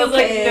 This feels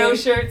like no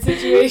shirt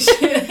situation.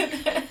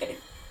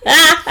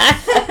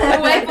 The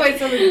white boy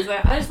somebody's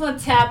like, I just want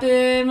to tap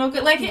him.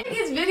 Like in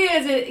his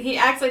videos, he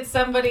acts like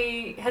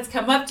somebody has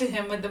come up to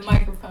him with the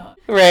microphone.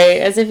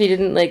 Right, as if he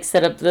didn't like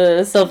set up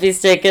the selfie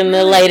stick and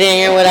the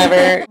lighting or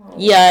whatever.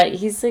 Yeah,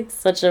 he's like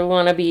such a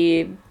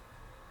wannabe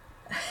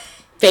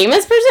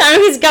famous person. I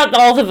mean, he's got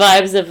all the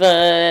vibes of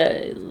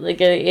like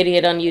an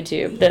idiot on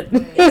YouTube that my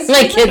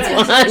kids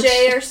watch.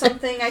 DJ or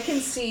something. I can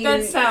see.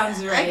 That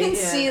sounds right. I can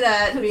see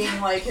that being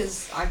like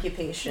his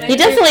occupation. He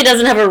definitely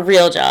doesn't have a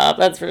real job,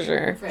 that's for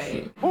sure.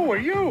 Right. Who are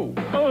you?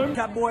 I'm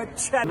Cowboy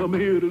Chet. I'm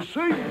here to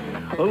sing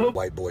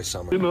White boy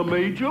summer in a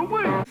major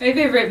way. My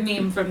favorite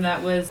meme from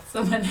that was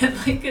someone had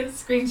like a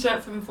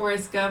screenshot from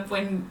Forrest Gump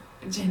when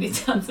Jenny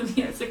tells him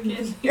he has a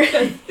kid.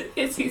 Because,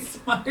 is he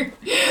smart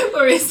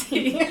or is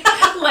he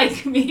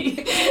like me?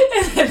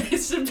 And then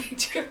it's a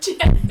picture of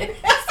Jenny.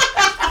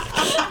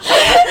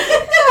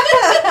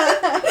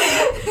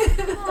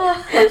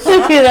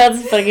 Okay,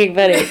 that's fucking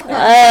funny. Oh,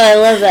 I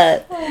love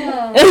that.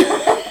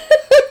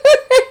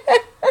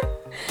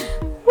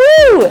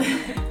 Woo!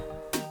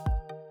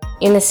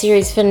 In the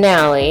series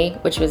finale,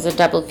 which was a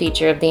double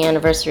feature of the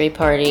anniversary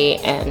party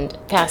and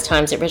Fast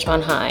Times at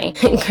Ridgemont High,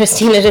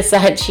 Christina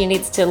decides she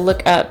needs to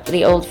look up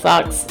the old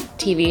Fox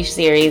TV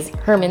series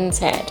Herman's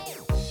Head.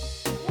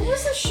 What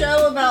was the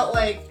show about,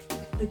 like,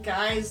 the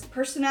guy's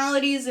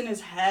personalities in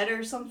his head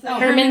or something? Oh,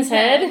 Herman's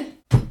Head?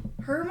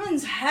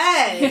 Herman's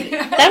Head.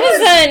 That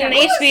was on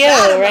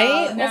HBO,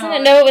 right? Wasn't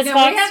it? No, it was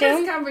Fox we had too?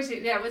 this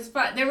conversation. Yeah, it was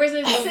Fox. There was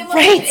a similar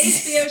right.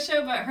 HBO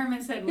show, but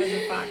Herman's Head was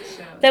a Fox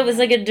show. That was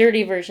like a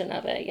dirty version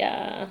of it,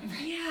 yeah.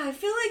 Yeah, I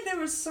feel like there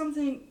was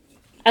something...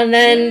 And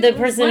then the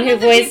person who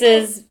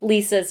voices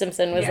Lisa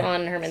Simpson was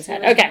on Herman's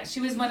Head. Okay. She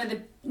was one of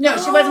the... No,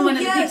 she wasn't one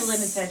of the people in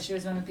his head. She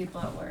was one of the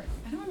people at work.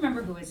 I don't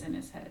remember who was in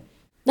his head.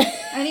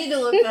 I need to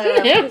look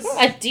that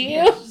up. Do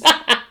you?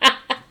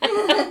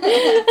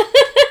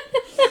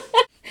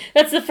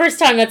 That's the first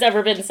time that's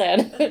ever been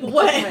said.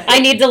 What? I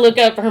need to look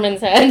up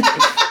Herman's Head.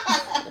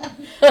 I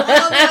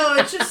don't know,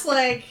 it's just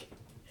like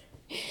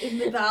in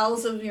the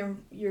bowels of your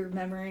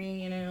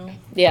memory,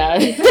 Yeah.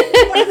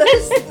 One of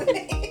those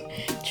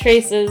things.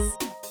 Traces.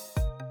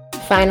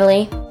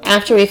 Finally,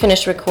 after we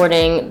finished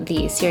recording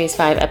the Series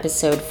 5,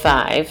 Episode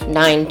 5,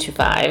 9 to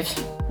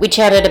 5, we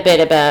chatted a bit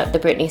about the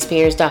Britney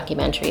Spears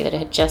documentary that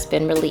had just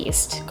been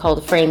released,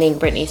 called Framing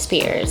Britney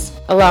Spears,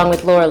 along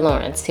with Laura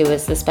Lawrence, who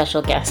was the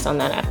special guest on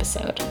that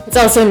episode. It's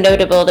also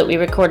notable that we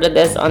recorded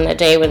this on the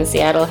day when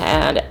Seattle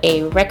had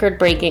a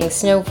record-breaking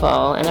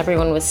snowfall and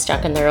everyone was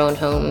stuck in their own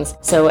homes,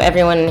 so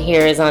everyone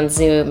here is on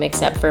Zoom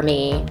except for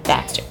me,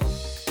 Baxter.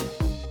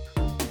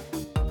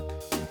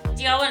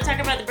 Do y'all want to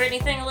talk about the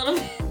Britney thing a little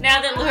bit, now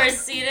that Laura's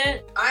seen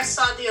it? I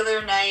saw it the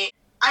other night.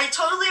 I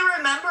totally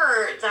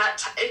remember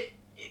that...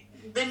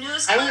 The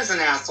news. I was an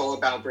asshole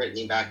about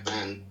Britney back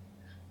then.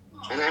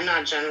 And I'm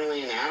not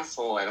generally an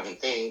asshole, I don't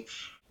think.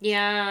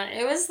 Yeah,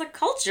 it was the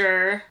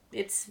culture.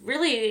 It's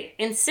really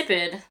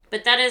insipid.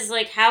 But that is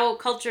like how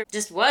culture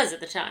just was at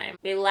the time.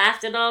 They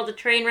laughed at all the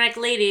train wreck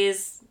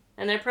ladies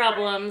and their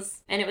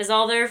problems, and it was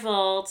all their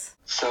fault.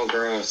 So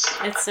gross.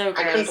 It's so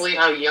gross. I couldn't believe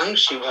how young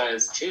she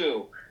was,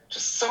 too.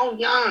 Just so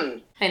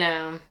young. I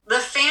know. The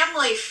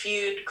Family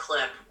Feud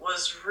clip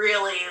was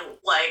really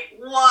like,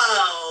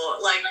 whoa.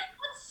 Like,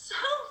 so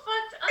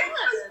fucked up. It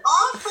was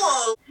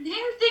awful.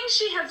 Name things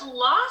she has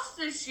lost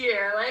this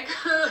year, like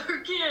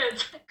her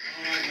kids. All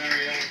right,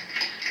 Mario.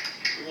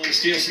 You want to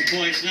steal some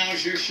points?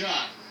 Now's your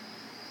shot.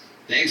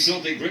 Name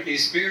something Britney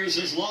Spears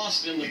has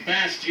lost in the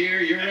past year.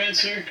 Your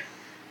answer?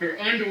 Her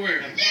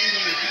underwear. Her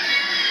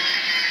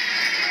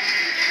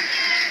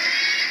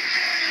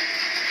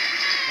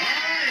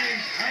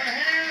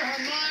hair, her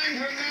mind,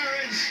 her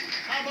marriage.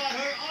 How about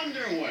her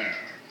underwear?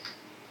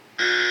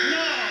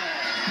 No!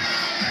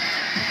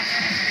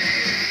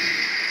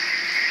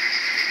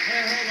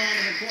 Hey, hold on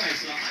a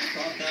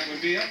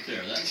would be up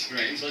there. That's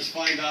strange. Let's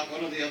find out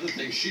what are the other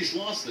things she's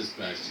lost this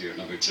past year.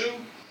 Number 2. All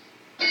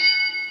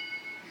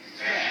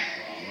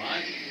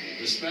right.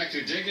 Respect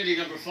her dignity.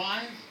 Number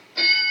 5.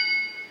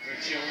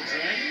 Her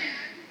children.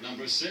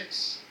 Number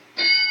 6.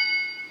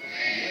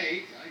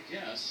 Wait, I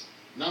guess.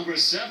 Number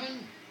 7.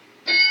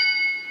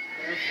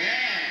 Her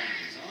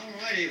fans. All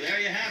righty, there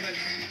you have it.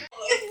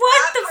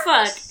 What the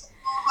fuck? So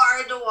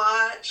hard to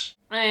watch.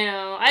 I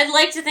know. I'd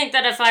like to think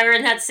that if I were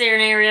in that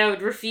scenario, I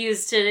would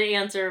refuse to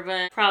answer,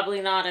 but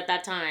probably not at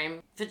that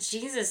time. But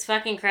Jesus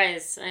fucking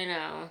Christ, I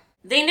know.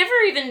 They never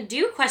even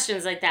do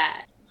questions like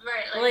that.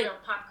 Right, like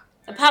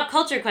pop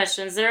culture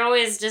questions. They're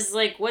always just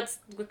like, what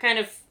kind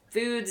of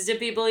foods do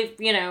people eat,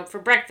 for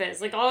breakfast?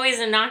 Like, always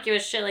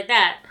innocuous shit like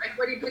that. Like,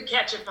 what do you put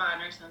ketchup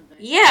on or something?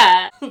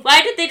 Yeah.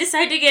 Why did they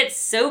decide to get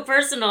so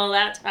personal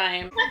that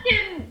time?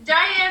 Fucking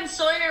Diane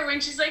Sawyer,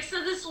 when she's like,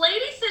 so this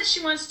lady said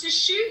she wants to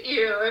shoot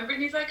you. And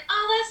Britney's like,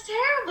 oh, that's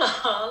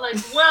terrible.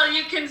 Like, well,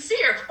 you can see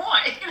her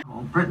point.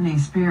 Well, Britney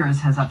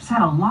Spears has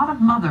upset a lot of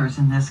mothers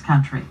in this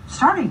country,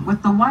 starting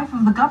with the wife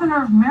of the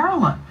governor of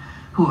Maryland,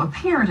 who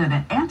appeared at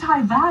an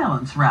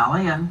anti-violence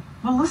rally, and,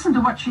 well, listen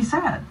to what she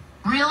said.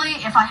 Really,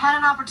 if I had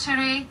an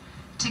opportunity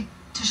to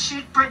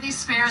shoot Britney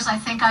Spears, I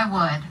think I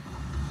would.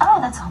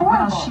 Oh, that's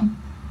horrible. Well,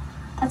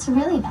 that's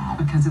really bad.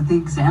 Because of the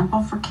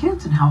example for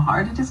kids and how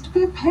hard it is to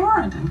be a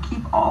parent and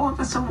keep all of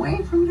us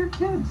away from your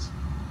kids.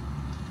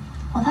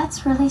 Well,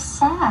 that's really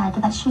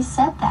sad that she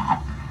said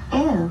that.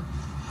 Ew.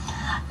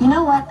 You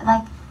know what?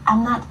 Like,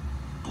 I'm not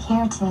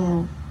here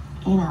to,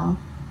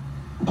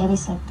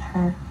 babysit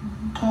her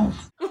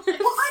kids.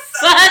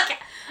 Fuck!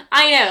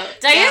 I know.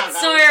 Diane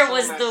Sawyer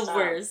was the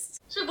worst.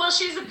 So, well,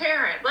 she's a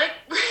parent. Like,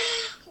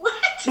 what?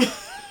 God.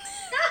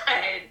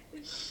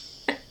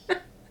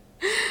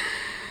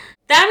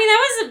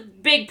 That was a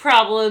big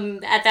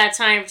problem at that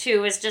time,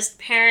 too, was just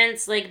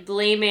parents, like,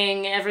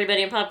 blaming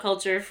everybody in pop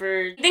culture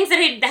for things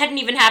that hadn't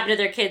even happened to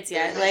their kids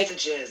yet. Like,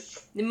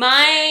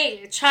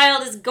 my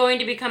child is going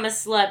to become a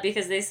slut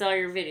because they saw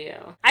your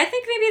video. I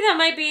think maybe that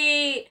might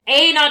be,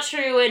 A, not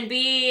true, and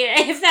B,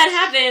 if that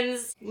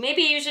happens,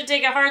 maybe you should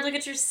take a hard look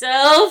at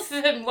yourself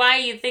and why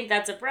you think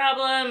that's a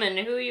problem and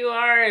who you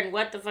are and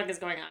what the fuck is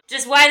going on.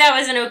 Just why that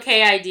was an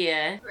okay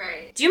idea.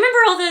 Right. Do you remember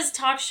all those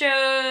talk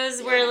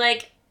shows where,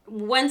 like,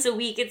 once a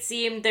week it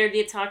seemed there'd be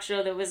a talk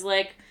show that was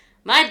like,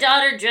 my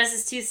daughter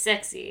dresses too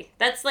sexy.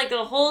 That's like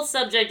the whole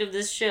subject of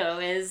this show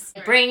is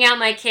bringing out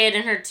my kid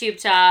in her tube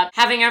top,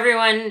 having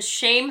everyone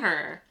shame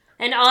her.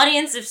 An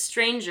audience of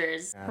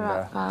strangers.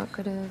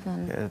 Provocative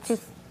and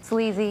she's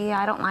sleazy.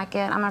 I don't like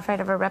it. I'm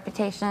afraid of her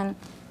reputation.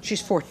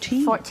 She's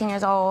 14? 14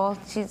 years old.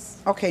 She's...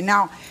 Okay,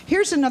 now,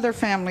 here's another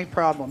family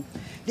problem.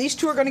 These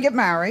two are going to get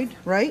married,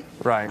 right?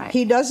 Right.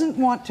 He doesn't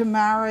want to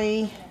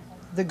marry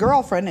the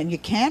girlfriend, and you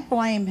can't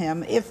blame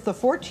him if the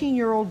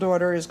 14-year-old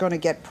daughter is going to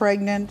get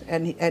pregnant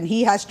and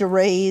he has to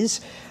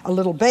raise a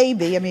little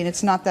baby. I mean,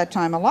 it's not that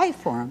time of life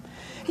for him.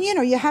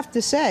 You have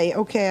to say,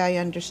 okay, I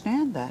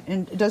understand that.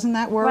 And doesn't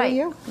that worry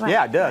you? Right.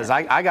 Yeah, it does.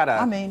 I got a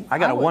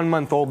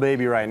 1-month-old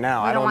baby right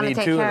now. I don't need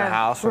 2 in the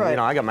house. Right.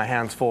 I got my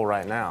hands full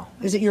right now.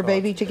 Is it your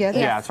baby together?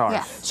 Yeah, it's ours.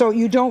 Yes. So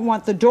you don't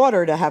want the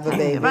daughter to have a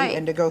baby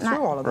and to go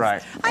through all of this.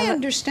 Right. I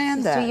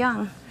understand that. Too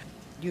young.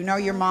 You know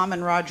your mom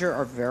and Roger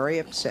are very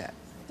upset.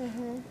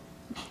 Mm-hmm.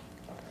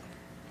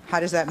 How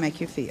does that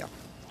make you feel?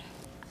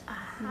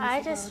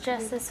 I just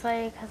dress this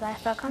way because I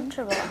feel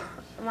comfortable.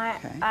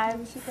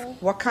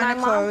 What kind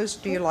of clothes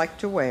do you like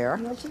to wear?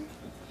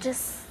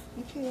 Just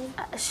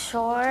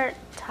short,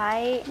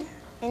 tight,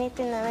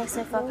 anything that makes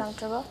me feel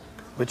comfortable.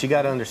 But you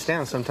got to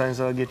understand, sometimes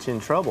that'll get you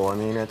in trouble. I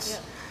mean,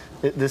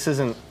 this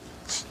isn't...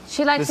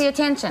 She likes the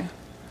attention.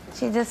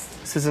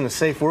 This isn't a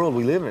safe world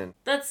we live in.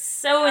 That's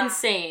so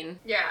insane.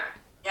 Yeah.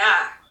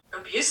 Yeah.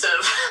 Abusive.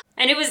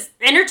 And it was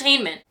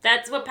entertainment.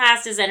 That's what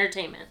passed as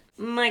entertainment.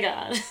 My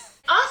God.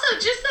 Also,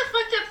 just the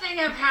fucked up thing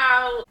of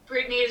how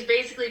Britney is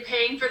basically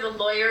paying for the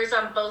lawyers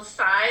on both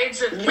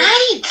sides of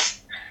Right.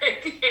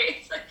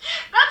 It's like,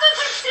 that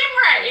doesn't seem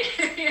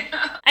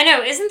right. I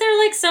know. Isn't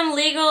there like some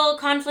legal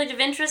conflict of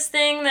interest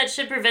thing that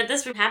should prevent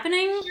this from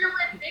happening? Sure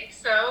would think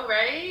so,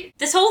 right?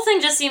 This whole thing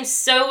just seems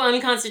so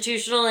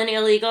unconstitutional and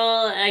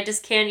illegal, and I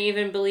just can't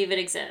even believe it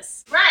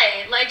exists.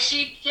 Right. Like,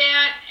 she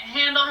can't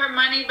handle her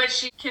money, but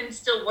she can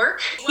still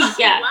work. Well,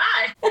 Yeah.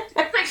 Why? It's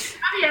like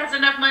Gabby has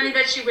enough money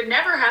that she would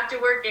never have to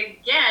work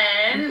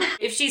again.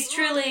 If she's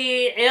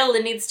truly ill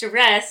and needs to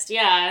rest,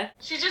 yeah.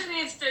 She just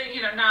needs to,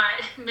 not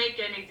make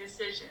any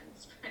decisions.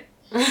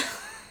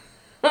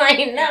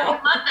 I know. I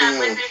love that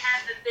when they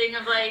had the thing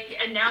of like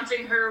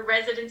announcing her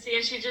residency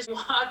and she just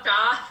walked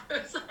off.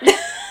 It was like, nah.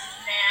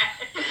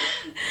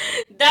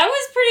 That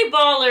was pretty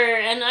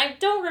baller, and I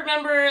don't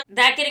remember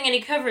that getting any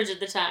coverage at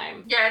the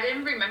time. Yeah, I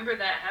didn't remember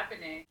that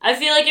happening. I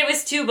feel like it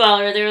was too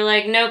baller. They were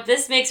like, nope,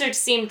 this makes her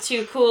seem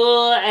too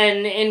cool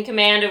and in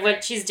command of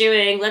what she's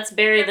doing. Let's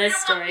bury this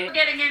story. I'm not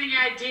getting any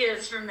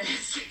ideas from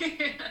this.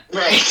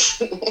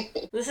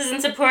 Right. This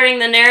isn't supporting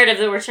the narrative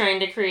that we're trying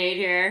to create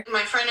here.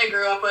 My friend I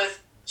grew up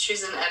with,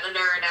 she's an editor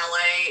in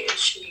LA, and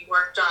she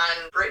worked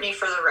on Britney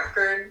for the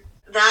Record.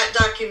 That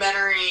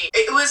documentary,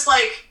 it was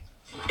like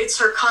it's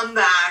her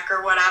comeback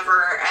or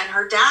whatever, and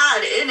her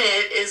dad in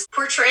it is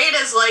portrayed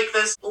as like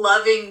this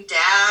loving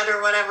dad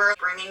or whatever,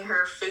 bringing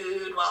her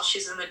food while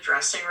she's in the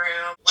dressing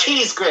room. Like,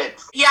 cheese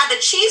grits. Yeah, the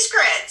cheese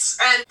grits.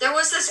 And there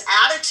was this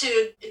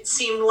attitude, it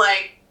seemed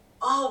like,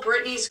 oh,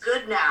 Britney's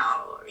good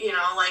now, you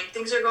know, like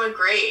things are going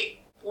great.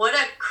 What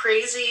a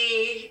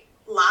crazy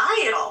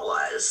lie it all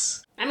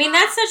was. I mean,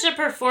 that's such a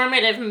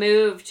performative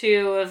move,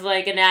 too, of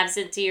like an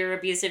absentee or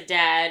abusive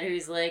dad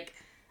who's like,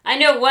 I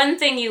know one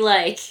thing you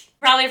like.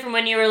 Probably from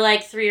when you were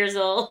like 3 years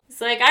old.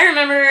 It's like, I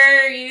remember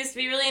you used to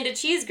be really into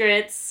cheese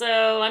grits,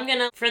 so I'm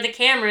gonna, for the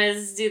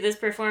cameras, do this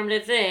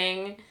performative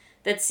thing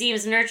that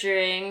seems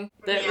nurturing,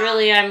 but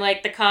really I'm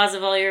like the cause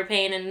of all your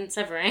pain and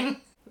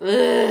suffering.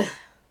 Ugh.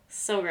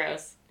 So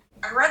gross.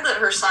 I read that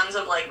her sons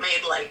have like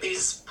made like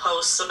these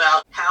posts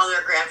about how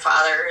their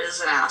grandfather is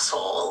an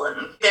asshole,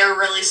 and they're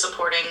really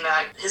supporting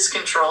that his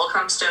control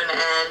comes to an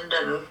end,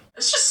 and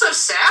it's just so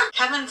sad.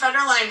 Kevin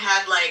Federline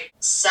had like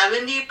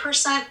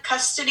 70%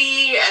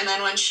 custody, and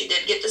then when she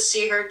did get to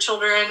see her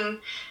children,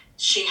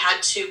 she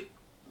had to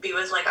be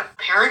with like a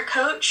parent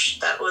coach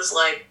that was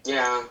like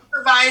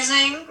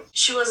supervising.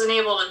 She wasn't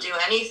able to do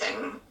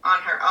anything on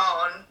her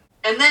own.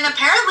 And then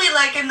apparently,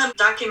 like in the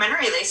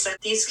documentary, they said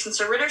these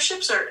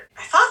conservatorships are,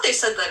 I thought they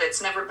said that it's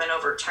never been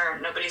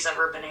overturned. Nobody's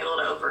ever been able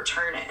to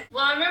overturn it.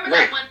 Well, I remember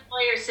that one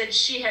lawyer said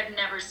she had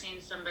never seen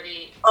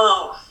somebody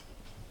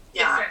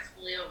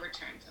successfully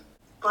overturn something.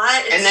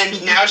 But and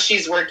then now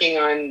she's working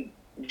on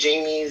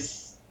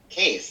Jamie's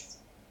case.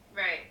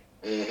 Right.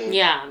 Mm-hmm.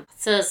 Yeah.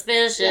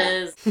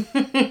 Suspicious.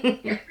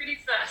 You're pretty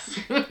sus.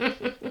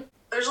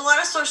 There's a lot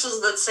of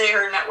sources that say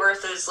her net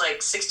worth is like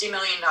 $60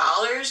 million,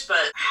 but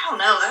I don't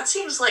know. That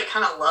seems like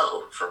kind of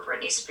low for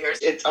Britney Spears.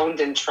 It's owned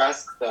in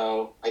trust,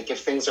 though. Like, if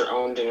things are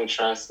owned in a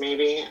trust,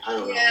 maybe? I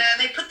don't know. Yeah, and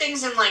they put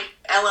things in like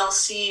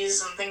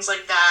LLCs and things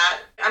like that.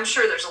 I'm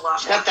sure there's a lot more.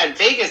 She's got that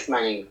Vegas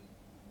money.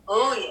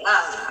 Oh,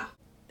 yeah.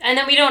 And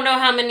then we don't know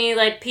how many,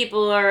 like,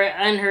 people are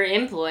on her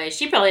employ.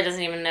 She probably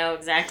doesn't even know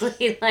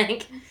exactly,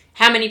 like,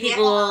 how many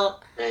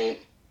people...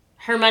 Right.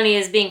 Her money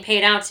is being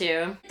paid out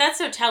to. That's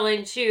so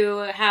telling,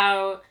 too,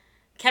 how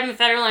Kevin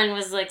Federline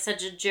was, like,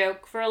 such a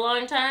joke for a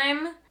long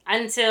time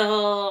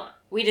until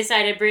we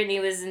decided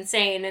Britney was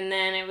insane, and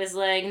then it was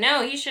like,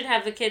 no, he should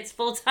have the kids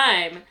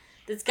full-time.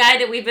 This guy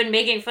that we've been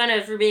making fun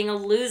of for being a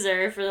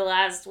loser for the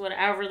last,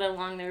 however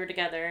long they were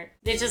together.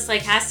 It just,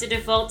 like, has to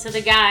default to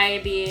the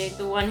guy being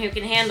the one who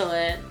can handle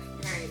it.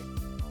 Right.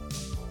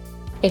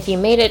 If you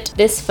made it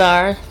this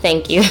far,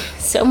 thank you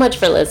so much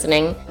for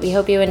listening. We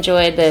hope you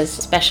enjoyed this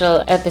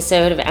special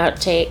episode of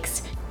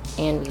Outtakes,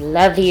 and we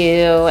love you,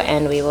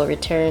 and we will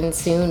return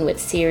soon with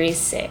Series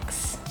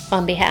 6.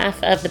 On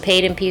behalf of the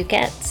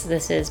Paid-in-Pukettes,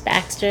 this is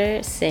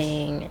Baxter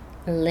saying,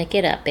 lick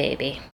it up, baby.